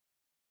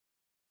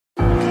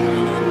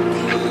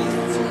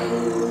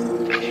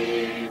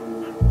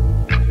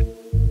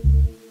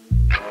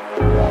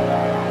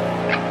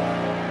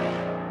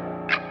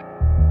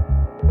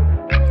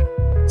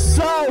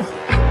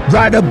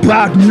Right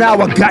about now,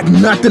 I got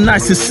nothing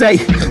nice to say.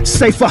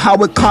 Say for how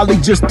a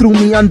colleague just threw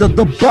me under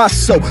the bus.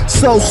 So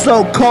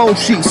cold.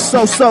 She's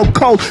so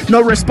cold.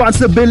 No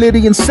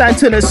responsibility in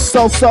sentence.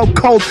 So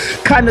cold.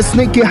 Kinda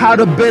sneaky how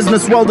the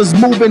business world is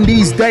moving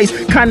these days.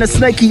 Kinda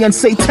snaky and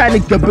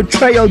satanic, the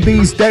betrayal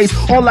these days.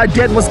 All I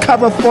did was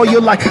cover for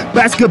you like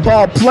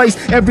basketball plays.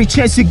 Every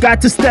chance you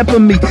got to step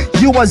on me,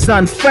 you was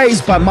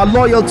unfazed by my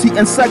loyalty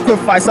and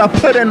sacrifice I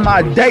put in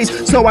my days.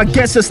 So I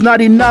guess it's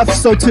not enough.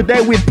 So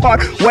today we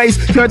part ways.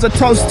 Here's a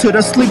toast to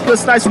the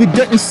sleepless nights we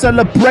didn't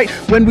celebrate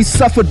when we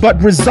suffered,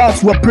 but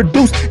results were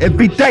produced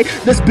every day.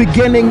 This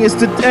beginning is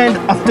the end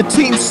of the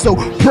team, so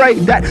pray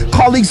that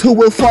colleagues who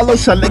will follow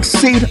shall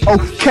exceed.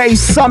 Okay,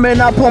 summing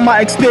up all my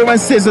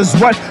experiences is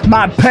worth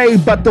my pay,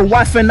 but the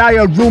wife and I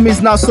are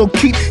roomies now, so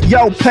keep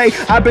your pay.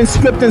 I've been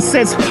scripting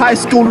since high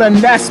school and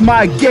that's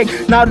my gig.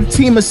 Now the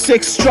team is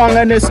 6 strong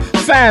and it's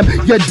fam,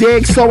 you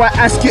dig? So I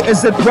ask you,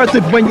 is it worth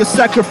it when you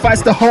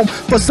sacrifice the home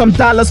for some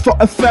dollars for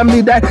a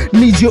family that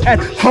needs you at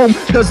home?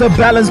 There's a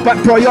balance, but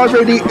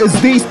priority is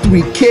these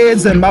 3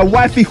 kids and my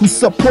wifey who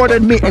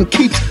supported me and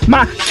keeps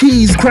my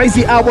keys.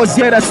 Crazy hours,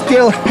 yet I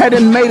still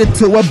hadn't made it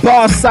to a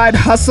bar. Side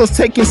hustles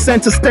taking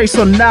center stage,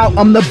 so now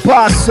I'm the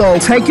boss. So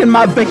taking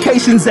my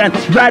vacations and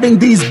writing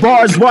these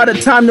bars. What a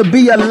time to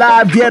be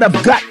alive, yet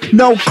I've got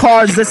no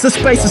cars. It's a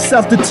space of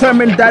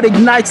self-determined that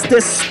ignites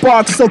this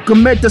spark. So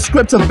commit the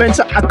script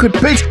adventure I could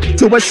pitch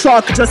to a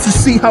shark just to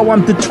see how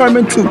I'm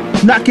determined to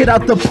knock it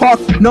out the park.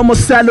 No more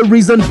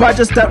salaries and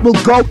budgets that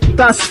will go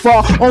thus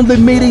far. Only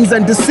meetings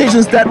and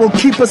decisions that will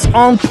keep us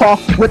on par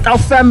with our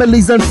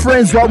families and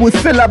friends while we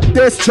fill up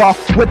this jar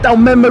with our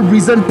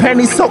memories and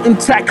pennies so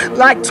intact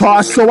like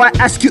tar. So I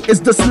ask you,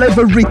 is the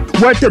slavery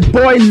worth it,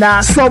 boy?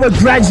 Nah. So a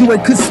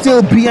graduate could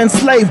still be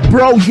enslaved,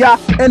 bro, yeah.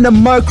 In the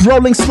murk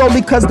rolling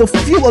slowly cause the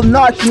fuel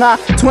not, nah.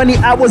 20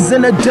 hours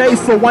in a day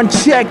for one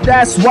check,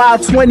 that's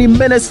wild. 20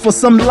 minutes for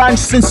some lunch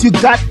since you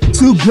got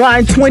to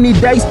grind. 20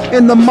 days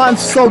in the month,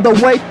 so the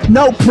weight,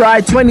 no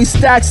pride. 20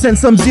 stacks and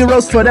some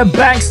zeros for the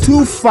banks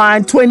to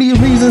find. 20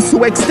 reasons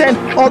to extend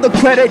all the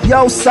credit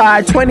your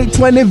side.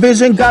 2020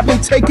 vision got me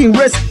taking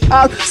risks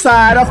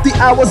outside of the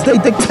hours they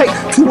dictate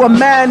to a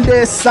man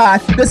this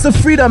side. There's a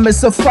freedom,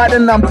 it's a fight,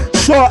 and I'm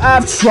sure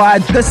I've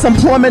tried. This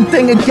employment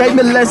thing, it gave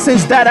me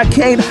lessons that I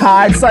can't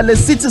hide. Sale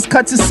sitis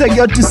kati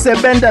seyo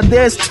tisebenda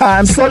this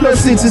time. Solo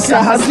sitis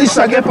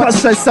ahaslisha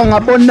gepasha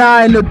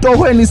isangabona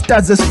enotohweni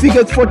stars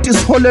figure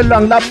 40s hole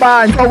long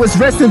labine. Always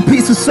rest in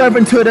peace to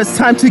servanthood. It's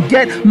time to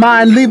get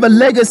mine. Leave a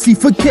legacy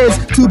for kids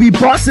to be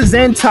bosses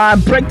in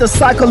time. Break the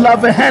cycle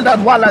of a handout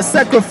while I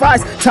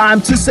sacrifice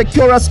time to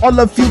secure us all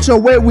a future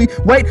where we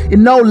wait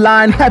in no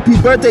line. Happy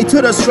birthday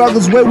to the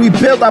struggles where we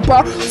build up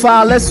our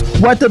file. Let's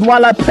worth it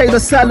while I pay the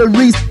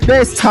salaries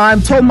this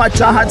time. Told my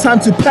jaha time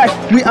to pack,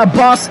 we are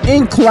boss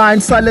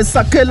inclined. Sale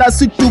sakela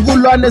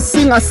situgulwane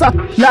singa sa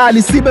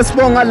lali sibe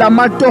sibonga la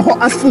matoho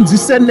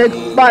asifundise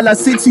nekbala.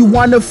 Sithi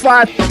 1 to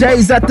 5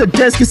 days at the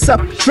desk is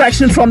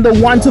subtraction from the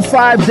 1 to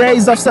 5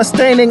 days of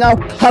sustaining our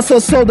hustle.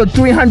 So the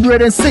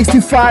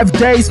 365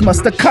 days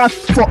must account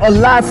for a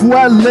life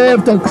well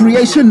lived on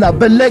creation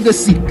of a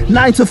legacy.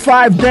 9 to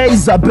 5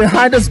 days are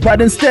behind us,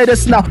 but instead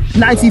it's now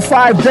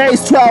 95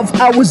 days,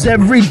 12 hours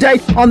every day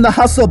on the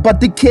hustle. But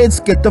the kids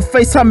get the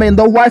FaceTime and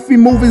the wifey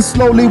moving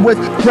slowly with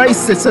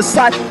grace. It's a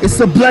sight, it's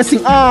a blessing.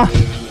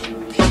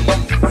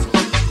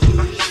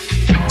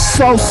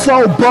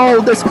 So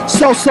bold, it's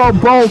so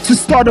bold to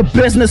start a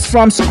business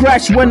from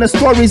scratch when the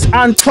story's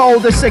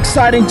untold. It's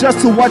exciting just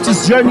to watch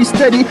his journey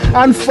steady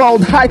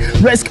unfold. High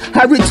risk,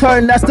 high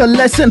return, that's the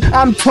lesson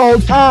I'm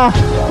told.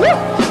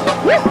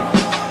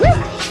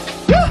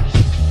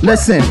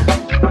 Listen,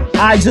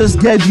 I just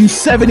gave you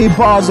 70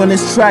 bars on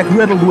this track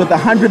riddled with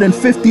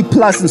 150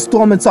 plus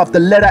installments of the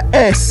letter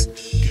S.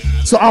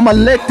 So I'ma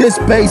let this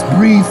bass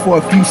breathe for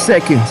a few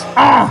seconds.